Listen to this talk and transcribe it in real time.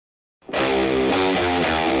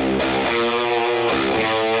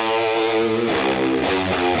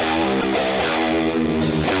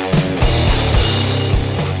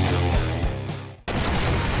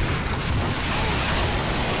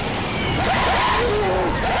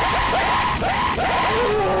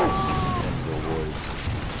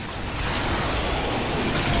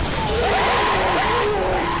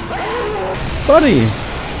Buddy!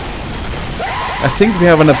 I think we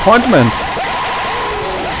have an appointment.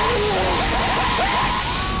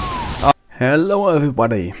 Hello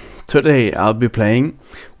everybody. Today I'll be playing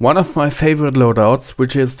one of my favorite loadouts,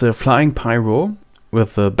 which is the Flying Pyro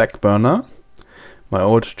with the backburner, my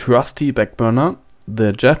old trusty backburner,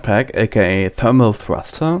 the jetpack aka thermal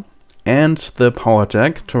thruster, and the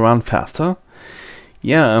Powerjack to run faster.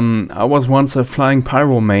 Yeah, I was once a Flying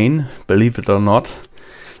Pyro main, believe it or not,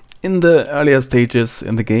 in the earlier stages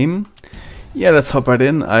in the game. Yeah, let's hop right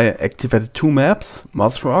in. I activated 2 maps,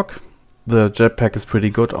 Mossrock. The jetpack is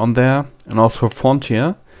pretty good on there, and also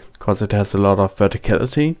Frontier, because it has a lot of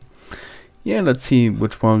verticality. Yeah, let's see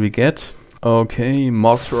which one we get. Okay,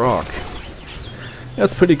 Mossrock.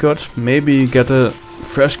 That's pretty good. Maybe get a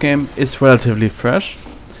fresh game. It's relatively fresh.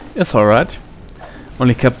 It's alright.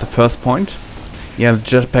 Only kept the first point. Yeah, the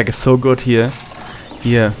jetpack is so good here.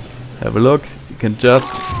 Here, have a look. You can just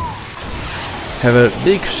have a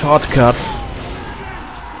big shortcut.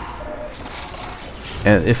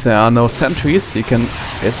 And if there are no sentries, you can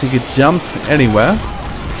basically jump anywhere.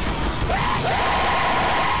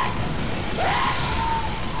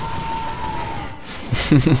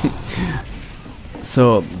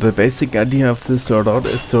 So the basic idea of this loadout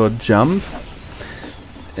is to jump,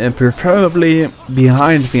 and preferably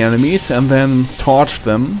behind the enemies, and then torch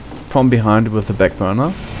them from behind with the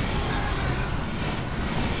backburner.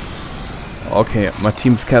 Okay, my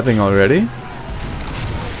team's capping already.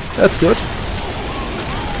 That's good.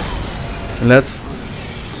 Let's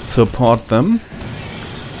support them.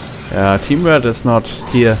 Team Red is not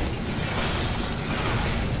here.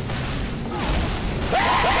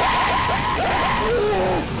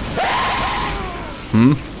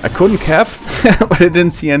 I couldn't cap, but I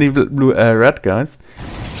didn't see any blue red guys.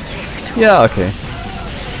 Yeah, okay.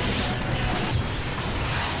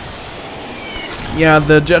 Yeah,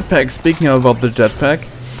 the jetpack. Speaking about the jetpack,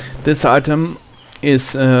 this item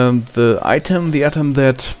is the item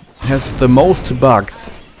that has the most bugs.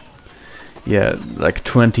 Yeah, like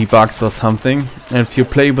 20 bugs or something. And if you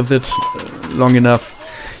play with it long enough,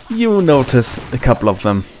 you notice a couple of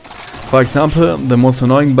them. For example, the most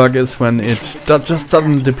annoying bug is when it just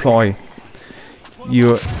doesn't deploy.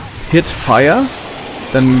 You hit fire,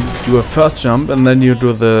 then do a first jump, and then you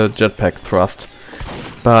do the jetpack thrust.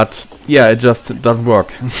 But yeah, it just doesn't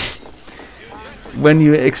work. When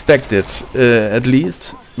you expect it, at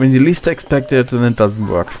least. When you least expect it, then it doesn't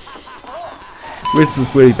work. Which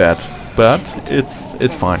is really bad, but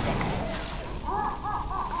it's fine.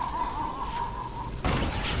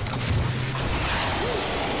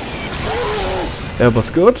 That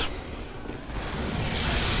was good.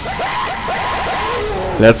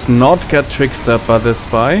 Let's not get tricked up by the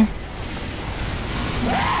spy.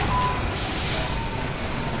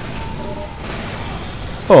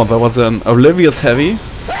 Oh, there was an oblivious heavy.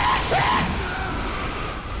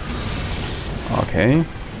 Okay.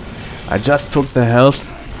 I just took the health.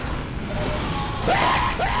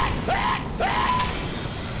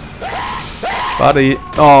 Buddy.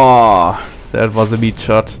 Oh, that was a beat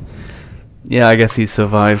shot. Yeah, I guess he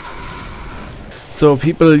survives. So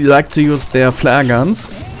people like to use their flare guns,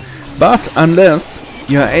 but unless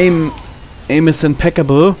your aim is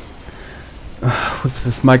impeccable. Who's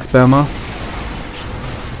this Mike Spammer?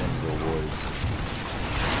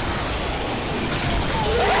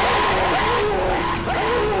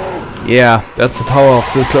 Yeah, that's the power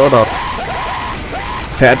of this loadout.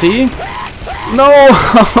 Fatty? No!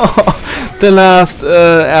 The last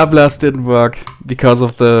air blast didn't work because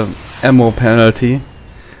of the ammo penalty.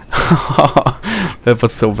 That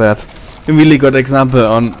was so bad. A really good example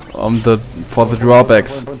for the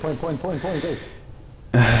drawbacks.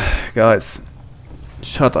 Guys,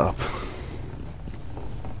 shut up.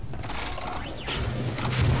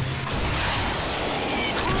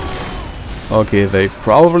 Okay, they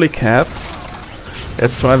probably cap.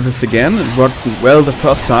 Let's try this again. It worked well the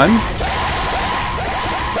first time.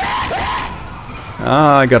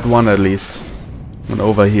 Ah, I got one at least. An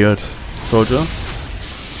overhealed soldier.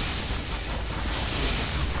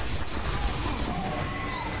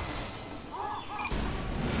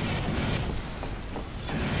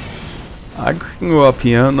 I can go up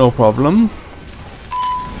here, no problem.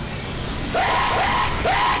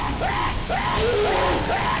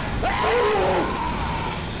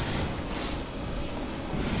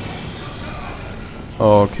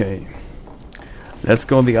 Okay, let's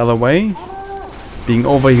go the other way. Being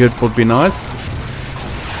overhealed would be nice.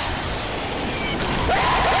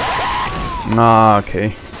 Ah,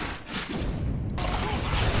 okay.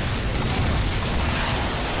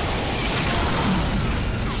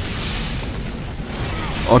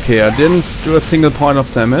 Okay, I didn't do a single point of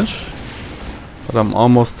damage. But I'm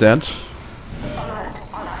almost dead.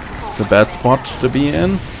 It's a bad spot to be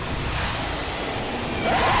in.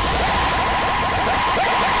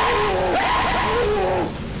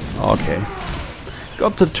 Okay.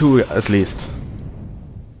 Got the 2 at least.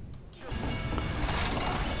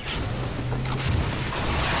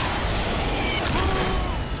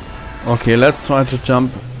 Okay, let's try to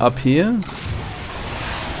jump up here.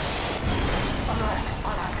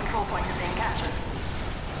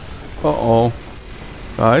 Uh-oh.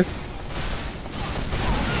 Guys.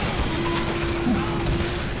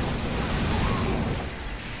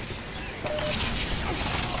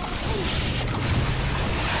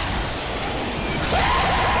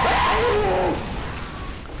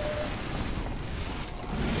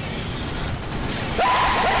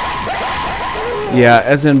 Yeah,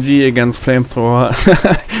 SMG against Flamethrower.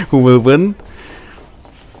 Who will win?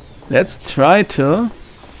 Let's try to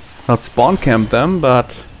not spawn camp them,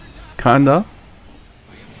 but kinda.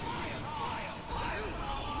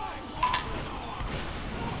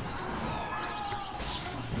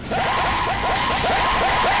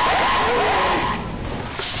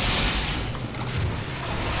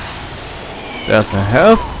 There's a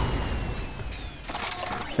health.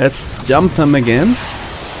 Let's jump them again.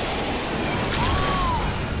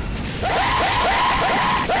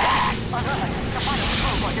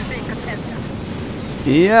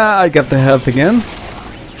 Yeah, I got the health again.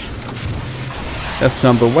 Let's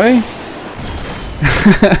jump away.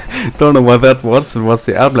 Don't know what that was. It was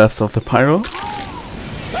the air blast of the pyro.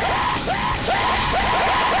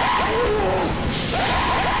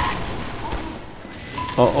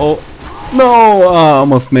 Uh-oh. No! I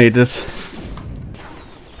almost made it.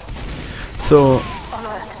 So,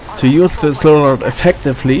 to use this loadout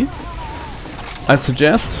effectively, I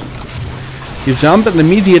suggest you jump and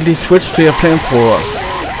immediately switch to your flamethrower.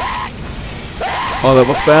 Oh, that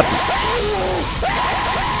was bad.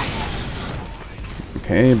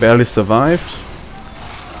 Okay, barely survived.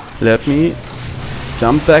 Let me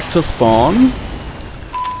jump back to spawn.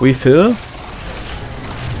 Refill.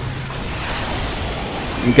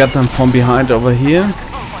 And get them from behind over here.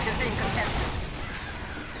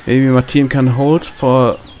 Maybe my team can hold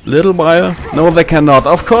for a little while. No, they cannot.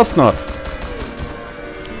 Of course not.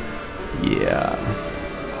 Yeah.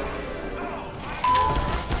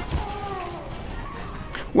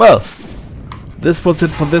 Well, this was it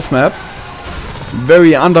for this map.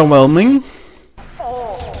 Very underwhelming.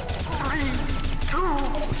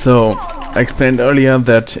 So, I explained earlier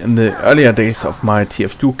that in the earlier days of my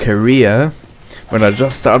TF2 career, when I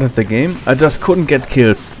just started the game, I just couldn't get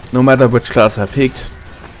kills, no matter which class I picked,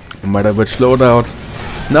 no matter which loadout.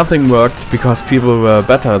 Nothing worked because people were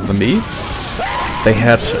better than me. They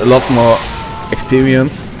had a lot more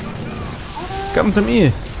experience. Come to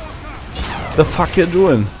me. The fuck you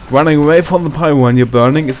doing? Running away from the pyro when you're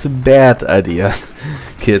burning is a bad idea,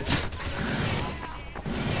 kids.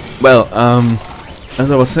 Well,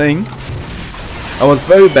 as I was saying, I was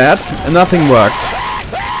very bad and nothing worked.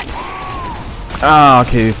 Ah,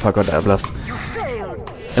 okay, forgot air blast.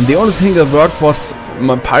 And the only thing that worked was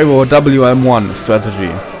my pyro WM1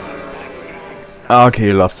 strategy. Ah, okay,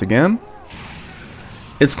 you lost again.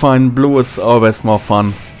 It's fine, blue is always more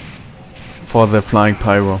fun for the flying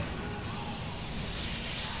pyro.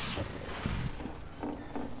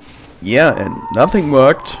 Yeah, and nothing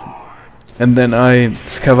worked. And then I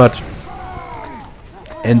discovered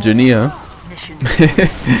engineer.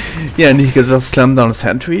 Yeah, and he could just slam down a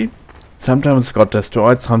sentry. Sometimes it got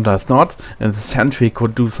destroyed, sometimes not, and the sentry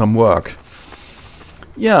could do some work.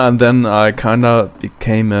 Yeah, and then I kinda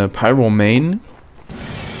became a pyro main,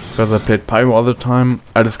 because I played pyro all the time.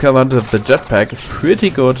 I discovered that the jetpack is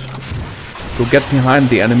pretty good to get behind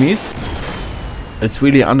the enemies. It's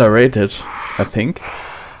really underrated, I think.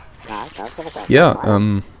 Yeah,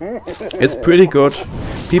 it's pretty good.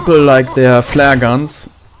 People like their flare guns.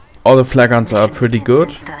 All the flare guns are pretty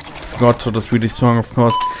good. Scott is really strong, of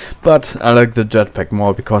course, but I like the jetpack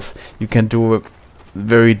more because you can do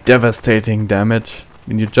very devastating damage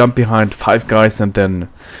when you jump behind 5 guys and then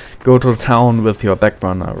go to town with your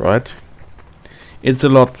backburner, right? It's a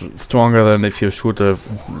lot stronger than if you shoot a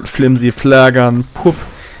flimsy flare gun, poop,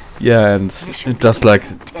 yeah, and it does like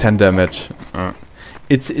 10 damage.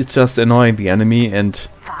 It's just annoying the enemy, and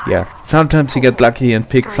yeah, sometimes you get lucky and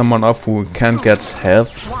pick someone off who can't get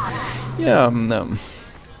health. Yeah,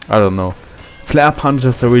 I don't know. Flare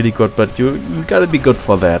punches are really good, but you gotta be good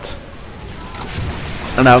for that.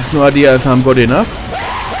 And I have no idea if I'm good enough.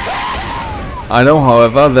 I know,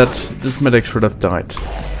 however, that this medic should have died.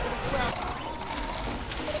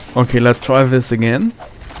 Okay, let's try this again.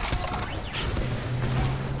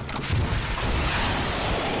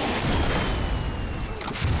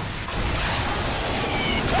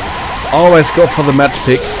 Always go for the match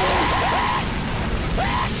pick.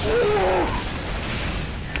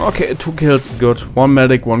 Okay, 2 kills is good. 1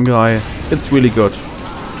 medic, 1 guy. It's really good.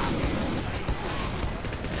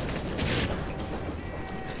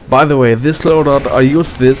 By the way, this loadout, I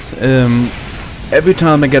use this every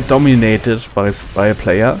time I get dominated by a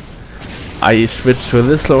player. I switch to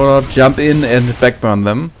this loadout, jump in and backburn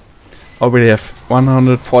them. Already have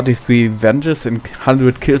 143 venges and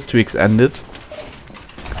 100 kill streaks ended.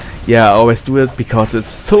 Yeah, I always do it because it's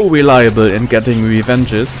so reliable in getting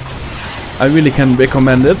revenges. I really can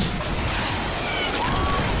recommend it.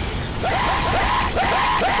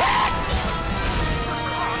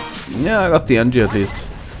 Yeah, I got the NG at least.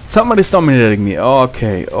 Somebody's dominating me.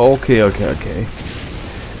 Okay.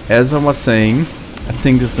 As I was saying, I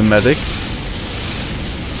think it's the medic.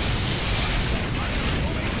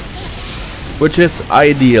 Which is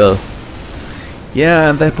ideal. Yeah,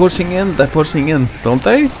 and they're pushing in, don't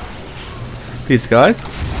they? Please, guys.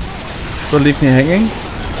 Don't leave me hanging.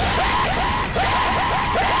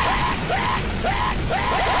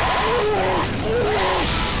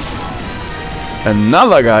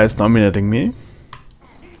 Another guy is dominating me.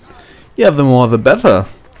 Yeah, the more the better.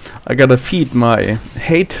 I gotta feed my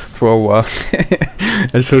hate thrower.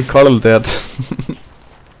 I should call it that.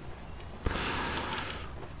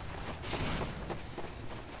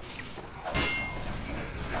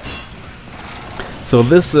 So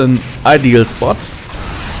this is an ideal spot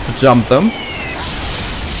to jump them.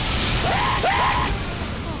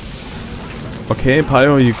 Okay,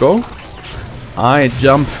 Pyro, you go. I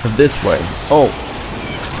jump this way. Oh,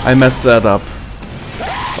 I messed that up.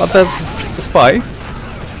 But that's a spy.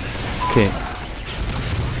 Okay.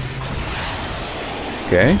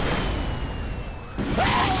 Okay.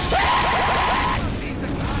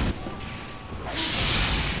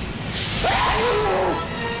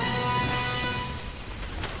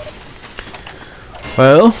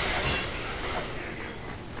 Well,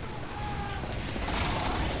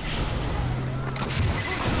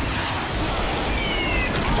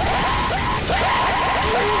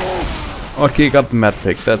 okay, got the mat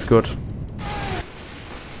pick, that's good.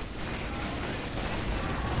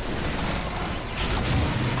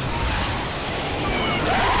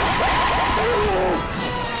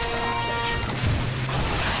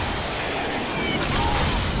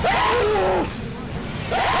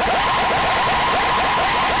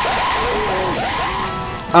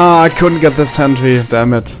 Ah, I couldn't get the sentry,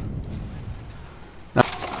 damn it.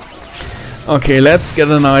 Okay, let's get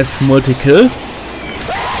a nice multi-kill.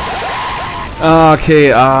 Okay,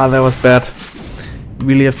 that was bad.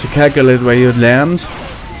 Really have to calculate where you land.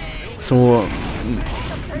 So,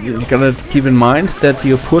 you gotta keep in mind that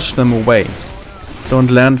you push them away.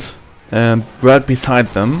 Don't land right beside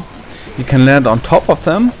them. You can land on top of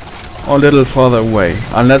them or a little further away.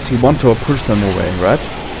 Unless you want to push them away, right?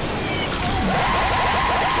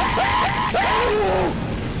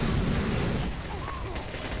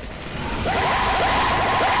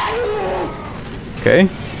 Okay,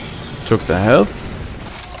 took the health.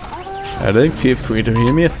 Headache, feel free to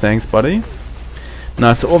heal me, thanks buddy.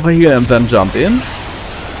 Nice, over here and then jump in.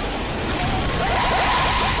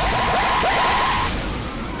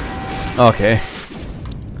 Okay.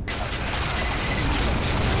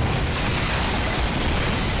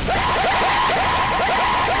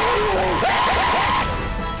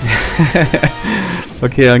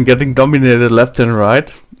 Okay, I'm getting dominated left and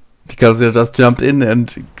right. Because they just jumped in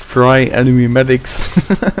and fry enemy medics.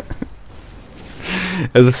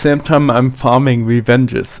 At the same time I'm farming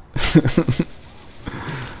revenges.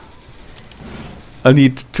 I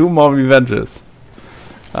need 2 more revenges.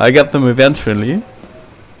 I get them eventually.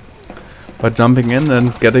 By jumping in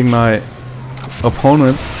and getting my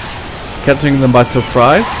opponents, catching them by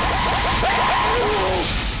surprise.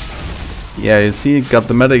 Yeah, you see, got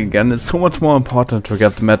the medic again. It's so much more important to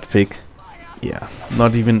get the med pick. Yeah,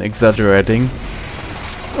 not even exaggerating.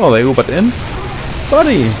 Oh, they Ubered in.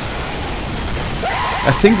 Buddy!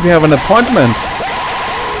 I think we have an appointment.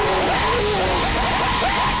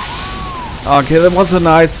 Okay, that was a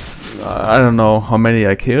nice... I don't know how many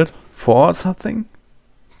I killed. 4 or something?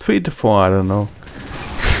 3 to 4, I don't know.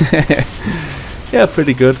 Yeah,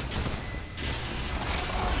 pretty good.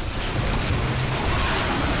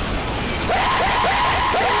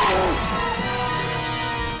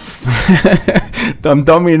 I'm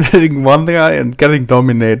dominating one guy and getting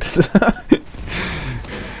dominated.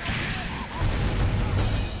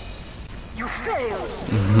 You failed.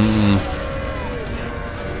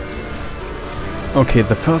 Okay,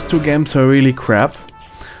 the first 2 games were really crap.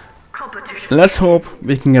 Let's hope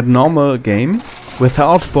we can get normal game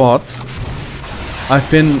without bots. I've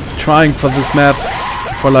been trying for this map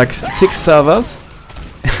for like 6 servers.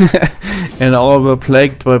 And all were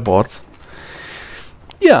plagued by bots.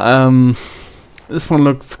 Yeah, this one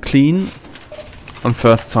looks clean on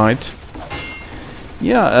first sight.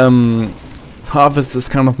 Yeah, Harvest is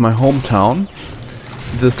kind of my hometown.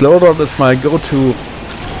 This loadout is my go-to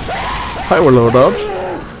pyro loadout.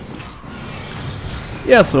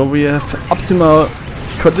 Yeah, so we have optimal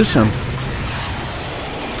conditions.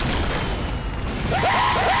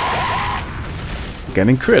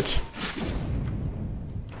 Getting crit.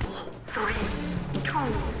 3, 2,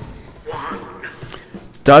 1.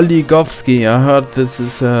 Daligowski, I heard this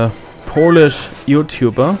is a Polish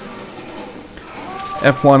YouTuber.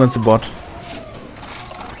 F1 is a bot.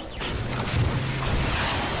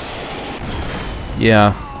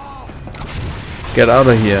 Yeah. Get out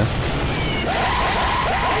of here.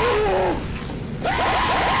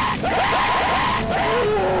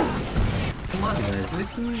 Come on guys,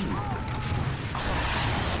 listen.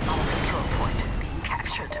 Our control point is being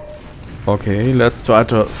captured. Okay, let's try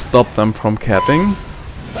to stop them from capping.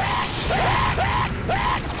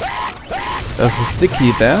 There's a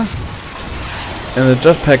sticky there. And the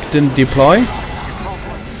jetpack didn't deploy.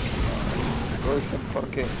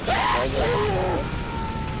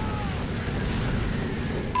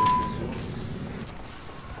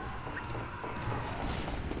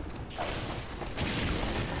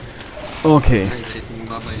 Okay.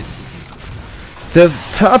 The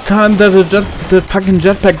third time that the fucking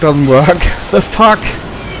jetpack doesn't work. The fuck?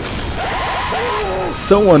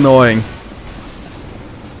 So annoying.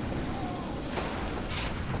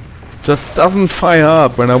 Just doesn't fire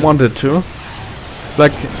up when I want it to.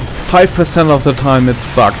 Like 5% of the time it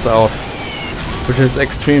bugs out, which is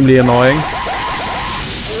extremely annoying.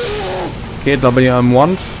 Okay,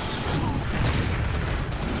 WM1.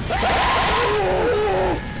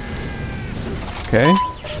 Okay.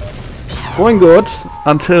 It's going good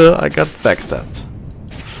until I got backstabbed.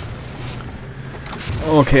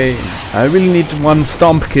 Okay, I really need one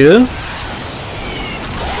stomp kill.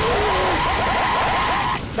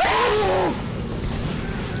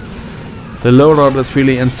 The loadout is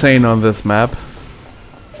really insane on this map.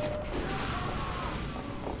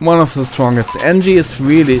 One of the strongest. NG is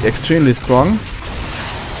really extremely strong,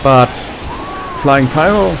 but Flying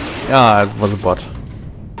Pyro, yeah, it was a bot.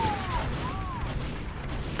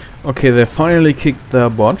 Okay, they finally kicked their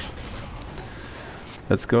bot.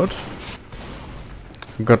 That's good.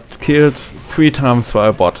 Got killed 3 times by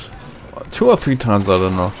a bot. 2 or 3 times, I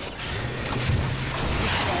don't know.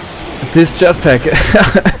 This jetpack,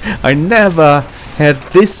 I never had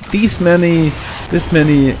this many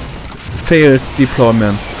failed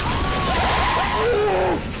deployments.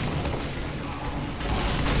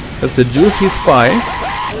 That's a juicy spy.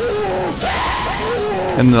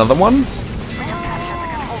 And another one.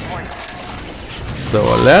 So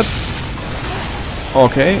let's...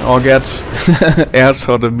 Okay, or get air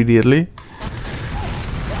shot immediately.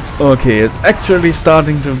 Okay, it's actually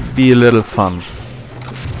starting to be a little fun.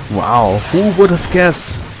 Wow, who would have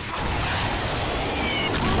guessed?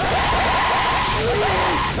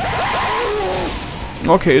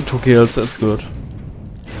 Okay, 2 kills, that's good.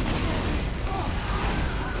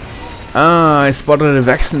 Ah, I spotted a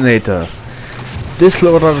vaccinator. This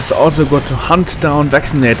loadout is also good to hunt down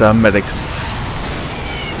vaccinator medics.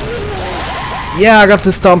 Yeah, I got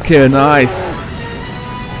the stomp kill, nice.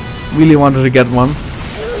 Really wanted to get one.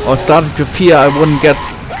 I was starting to fear I wouldn't get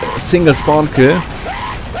a single spawn kill.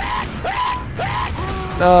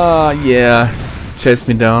 Ah, yeah, chased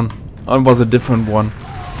me down. Oh, it was a different one.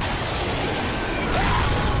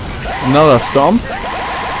 Another stomp.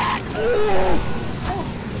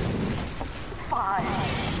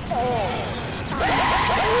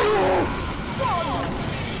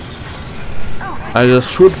 I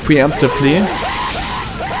just shoot preemptively.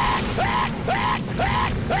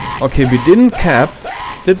 Okay, we didn't cap,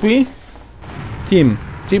 did we? Team,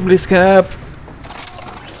 please cap.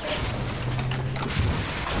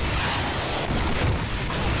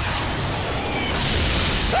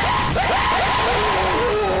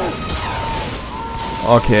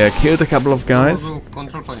 Okay, I killed a couple of guys.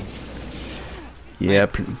 Control point. Yeah,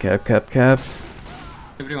 cap.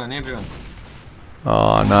 Everyone.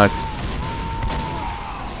 Oh, nice.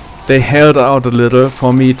 They held out a little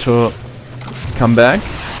for me to come back.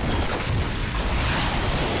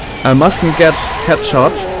 I mustn't get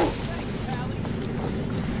headshot.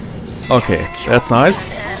 Okay, that's nice.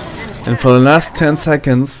 And for the last 10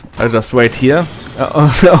 seconds, I just wait here.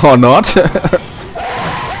 Or not.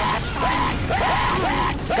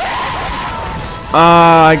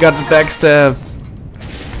 Ah, I got backstabbed.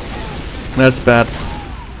 That's bad.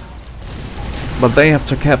 But they have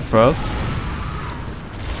to cap first.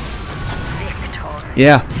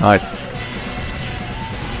 Yeah, nice.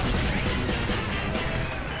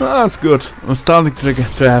 That's good. I'm starting to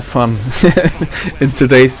have fun in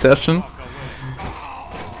today's session.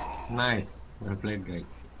 Nice. Well played,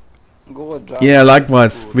 guys. Yeah,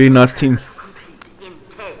 likewise. Really nice team. In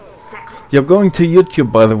 10 seconds. You're going to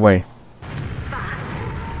YouTube, by the way.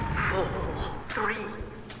 4, 3,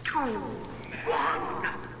 2, 1.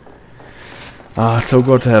 Ah, so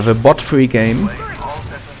good to have a bot-free game.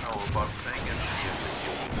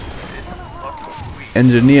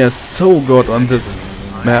 Engineer is so good on this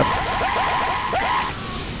map.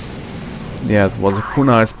 Yeah, it was a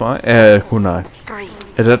kunai spy. Kunai. 3.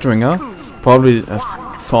 A dead ringer. Probably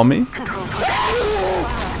saw me. Control point.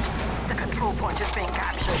 The control point is being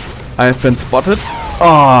captured. I have been spotted.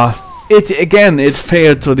 Ah, it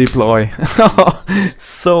failed to deploy.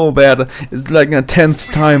 So bad. It's like a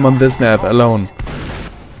 10th time on this map alone.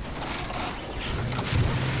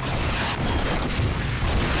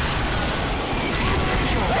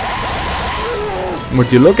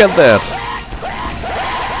 Would you look at that?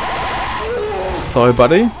 Sorry,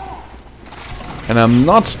 buddy. And I'm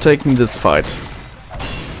not taking this fight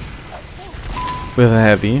with a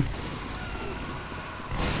heavy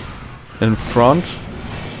in front.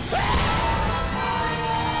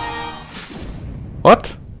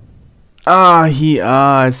 What?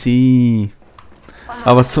 I see.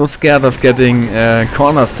 I was so scared of getting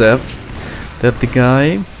corner stepped that the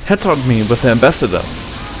guy headshot me with the ambassador.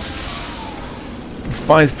 The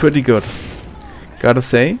spy is pretty good, gotta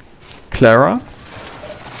say. Clara.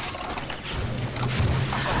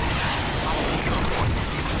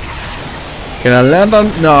 Can I land on?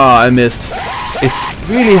 No, I missed. It's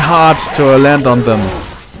really hard to land on them.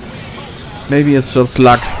 Maybe it's just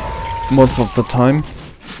luck most of the time.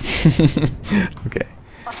 Okay.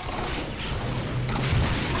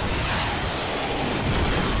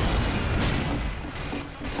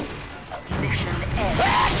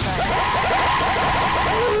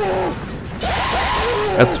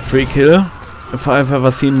 That's a free kill, if I've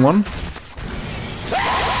ever seen one.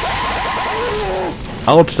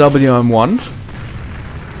 Out WM1.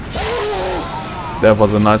 That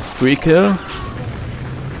was a nice free kill.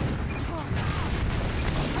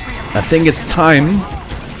 I think it's time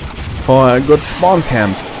for a good spawn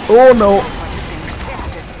camp. Oh no!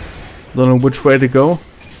 Don't know which way to go.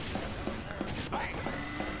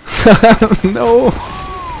 No!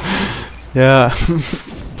 Yeah.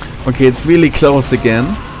 Okay, it's really close again.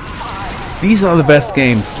 These are the best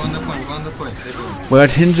games. Go on the point, go on the point. Everyone. Where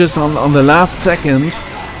it hinges on the last second.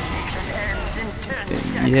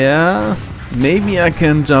 Yeah, maybe I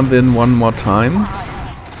can jump in one more time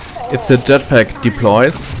if the jetpack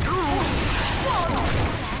deploys.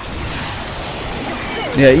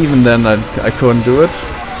 Yeah, even then I couldn't do it.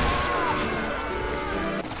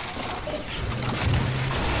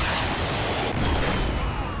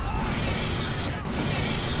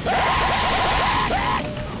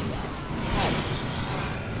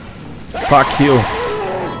 Fuck you.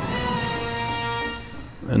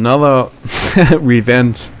 Another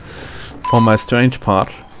revenge for my strange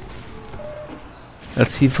part.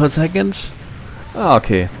 Let's see for a second. Ah,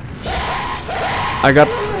 okay. I got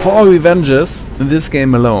 4 revenges in this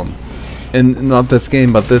game alone. In not this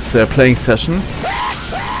game, but this playing session.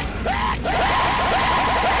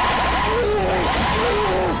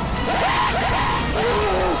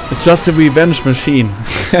 It's just a revenge machine.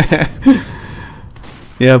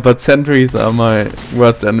 Yeah, but sentries are my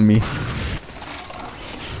worst enemy.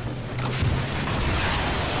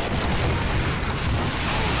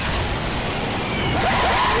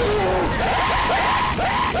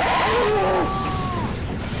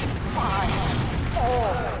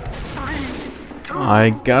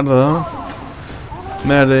 I got a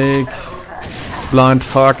medic. Blind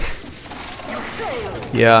fuck.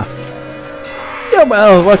 Yeah. Yeah,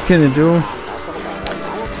 well, what can you do?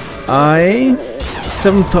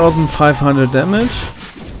 7,500 damage.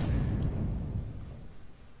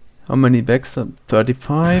 How many backs?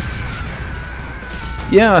 35.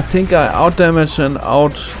 Yeah, I think I outdamaged and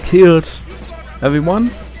out-killed everyone.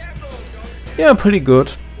 Yeah, pretty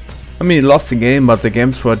good. I mean, lost the game, but the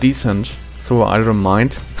games were decent, so I don't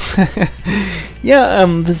mind. Yeah,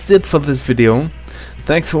 this is it for this video.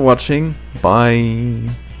 Thanks for watching. Bye.